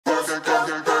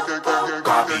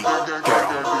Gawvi, get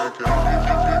 'em.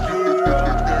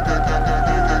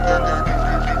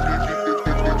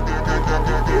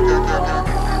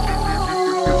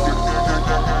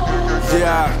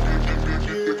 Yeah.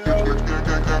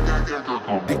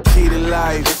 The key to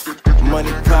life,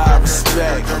 money, power,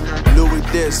 respect. Louis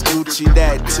this, Gucci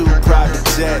that, 2 private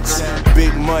jets.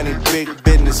 Big money, big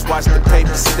business, watch the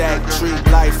paper stack.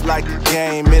 Treat life like a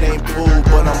game, it ain't pool,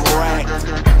 but I'm racked.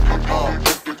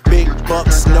 Big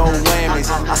bucks, no whammies.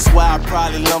 I swear I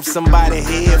probably lump somebody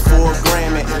head for a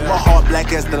Grammy. My heart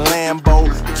black as the Lambo,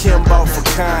 Kimbo for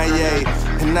Kanye.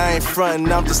 And I ain't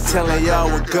frontin', I'm just telling y'all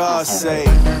what God say.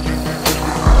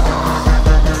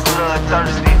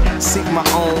 Bloodthirsty. Seek my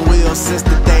own will since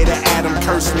the day that Adam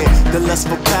cursed me. The lust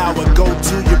for power, go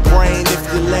to your brain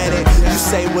if you let it. You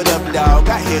say what up, dog,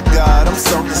 I hear God, I'm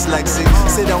so dyslexic.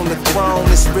 Sit on the throne,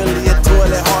 it's really a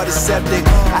toilet, heart is septic.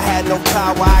 I had no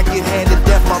power, I get handed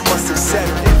death, I must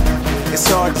accept it. It's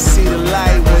hard to see the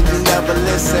light when you never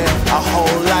listen. Our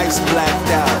whole life's blacked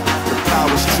out, the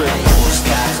power's tripping. Who's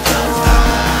got the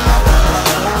power?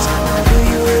 Do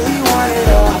you really want it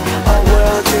all? A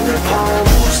world in the palm.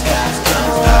 Who's got the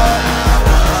power?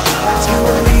 You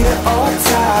a leader or a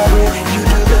tyrant, you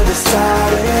do the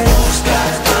deciding. Who's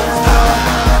got the power?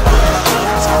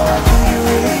 Do you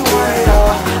really want it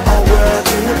all? A world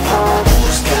in the palm.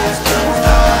 Who's got the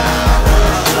power?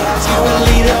 You a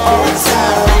leader or a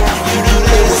tyrant, you do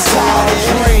the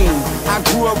deciding. I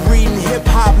grew up reading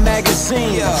hip-hop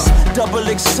magazines. Double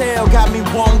XL got me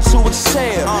wanting to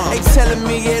excel. They telling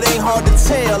me it ain't hard to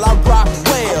tell, I rock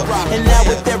well. And now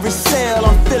with every sale,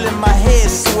 I'm feeling my head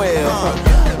swell.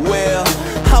 Well,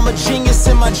 I'm a genius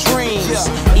in my dreams.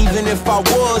 Even if I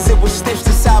was, it was stitched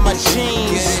inside my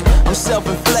jeans. I'm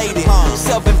self-inflated,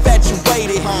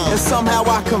 self-infatuated, and somehow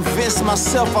I convinced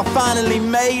myself I finally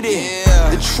made it.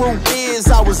 The truth is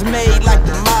I was made like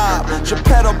the mob.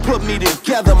 Geppetto put me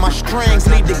together, my strings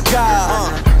lead to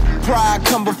God. Pride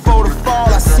come before the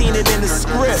fall, I seen it in the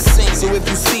script. So if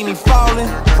you see me falling,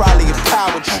 probably a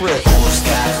power trip. Who's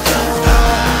got the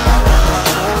power?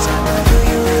 Do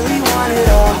you really want it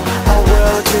all? A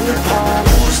world in the palm.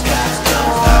 Who's got the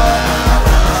power?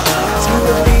 You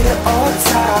a leader or a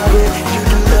tyrant, you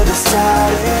do the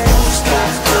deciding. Who's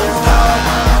got the power?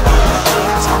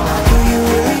 Do you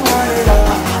really want it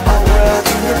all? A world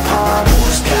in the palm.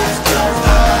 Who's got the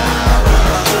power?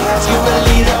 You a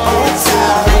leader or a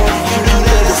tyrant, you do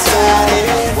the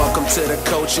deciding. Welcome to the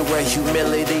culture where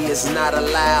humility is not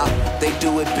allowed. They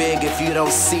do it big, if you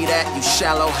don't see that, you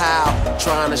shallow how.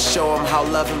 Trying to show them how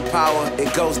love and power,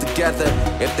 it goes together.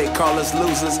 If they call us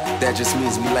losers, that just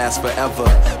means we last forever.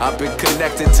 I've been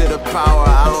connected to the power,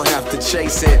 I don't have to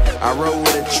chase it. I roll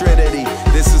with a trinity,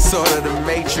 this is sort of the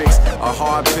matrix. A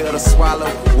hard pill to swallow,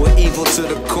 we're evil to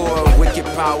the core. Wicked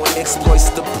power exploits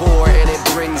the poor and it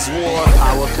brings war.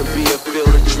 Power could be a field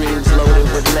of dreams loaded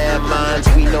with landmines.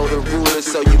 We know the rulers,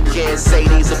 so you can't say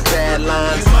these are bad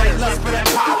lines. You might lust for that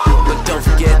power, but don't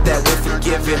forget that we're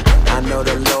forgiven. I know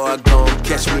the Lord gon'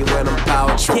 catch me when I'm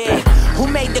power tripping. Yeah. Who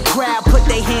made the crowd put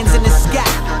their hands in the sky?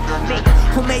 Me.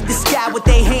 Who made the sky with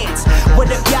their hands?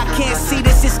 What if y'all can't see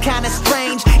this? It's kinda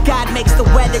strange. God makes the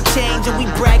weather change and we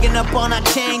bragging up on our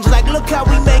change. Like look how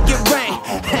we make it rain.